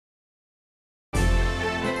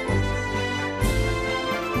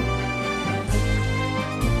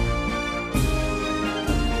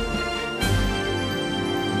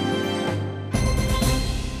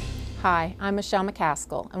Hi, I'm Michelle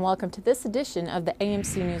McCaskill, and welcome to this edition of the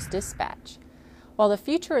AMC News Dispatch. While the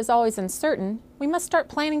future is always uncertain, we must start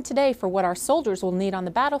planning today for what our soldiers will need on the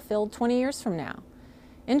battlefield 20 years from now.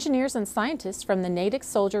 Engineers and scientists from the Natick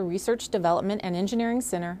Soldier Research Development and Engineering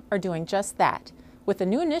Center are doing just that, with a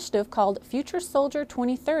new initiative called Future Soldier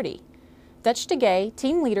 2030. Dutch de Gay,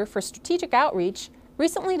 team leader for strategic outreach,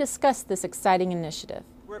 recently discussed this exciting initiative.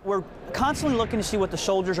 We're constantly looking to see what the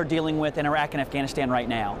soldiers are dealing with in Iraq and Afghanistan right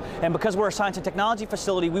now. And because we're a science and technology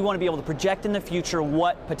facility, we want to be able to project in the future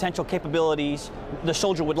what potential capabilities the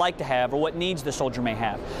soldier would like to have or what needs the soldier may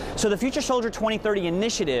have. So the Future Soldier 2030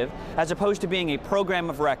 initiative, as opposed to being a program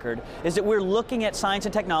of record, is that we're looking at science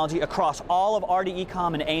and technology across all of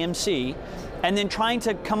RDECOM and AMC, and then trying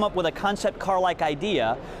to come up with a concept car-like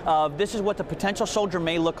idea of this is what the potential soldier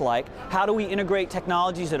may look like. How do we integrate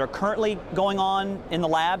technologies that are currently going on in the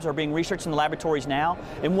labs or being researched in the laboratories now,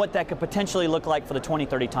 and what that could potentially look like for the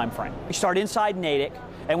 2030 timeframe. We start inside Natick,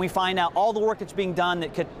 and we find out all the work that's being done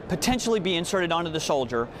that could potentially be inserted onto the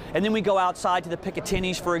soldier, and then we go outside to the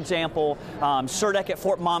Picatinis, for example, CERDEC at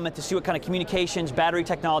Fort Monmouth to see what kind of communications, battery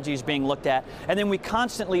technology is being looked at, and then we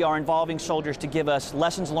constantly are involving soldiers to give us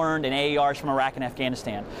lessons learned and AARs from Iraq and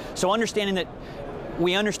Afghanistan. So understanding that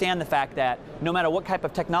we understand the fact that no matter what type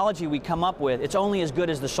of technology we come up with, it's only as good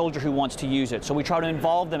as the soldier who wants to use it. So we try to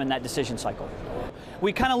involve them in that decision cycle.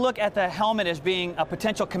 We kind of look at the helmet as being a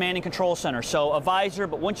potential command and control center. So a visor,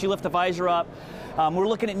 but once you lift the visor up, we're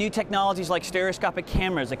looking at new technologies like stereoscopic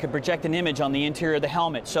cameras that could project an image on the interior of the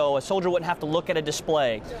helmet, so a soldier wouldn't have to look at a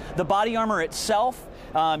display. The body armor itself,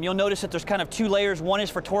 you'll notice that there's kind of two layers. One is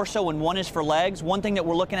for torso and one is for legs. One thing that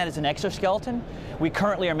we're looking at is an exoskeleton. We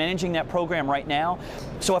currently are managing that program right now.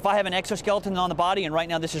 So if I have an exoskeleton on the body, and right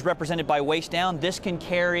now this is represented by waist down, this can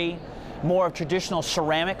carry more of traditional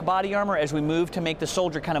ceramic body armor as we move to make the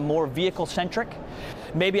soldier kind of more vehicle-centric.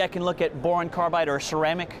 Maybe I can look at boron carbide or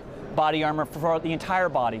ceramic body armor for the entire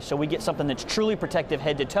body, so we get something that's truly protective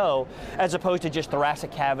head to toe, as opposed to just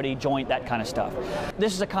thoracic cavity, joint, that kind of stuff.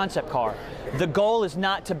 This is a concept car. The goal is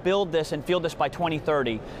not to build this and field this by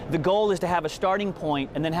 2030. The goal is to have a starting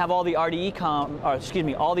point and then have all the RDECOM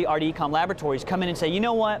laboratories come in and say, you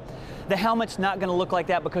know what? The helmet's not going to look like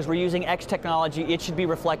that because we're using X technology. It should be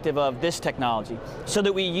reflective of this technology, so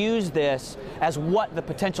that we use this as what the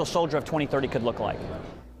potential soldier of 2030 could look like.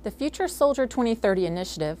 The Future Soldier 2030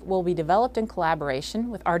 initiative will be developed in collaboration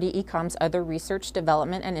with RDECOM's other research,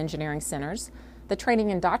 development, and engineering centers, the Training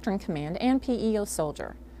and Doctrine Command, and PEO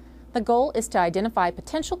Soldier. The goal is to identify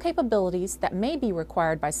potential capabilities that may be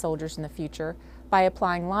required by soldiers in the future by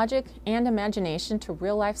applying logic and imagination to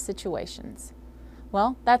real-life situations.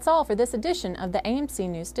 Well, that's all for this edition of the AMC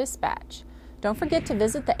News Dispatch. Don't forget to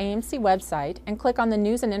visit the AMC website and click on the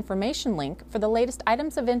News and Information link for the latest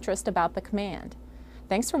items of interest about the command.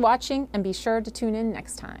 Thanks for watching, and be sure to tune in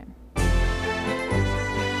next time.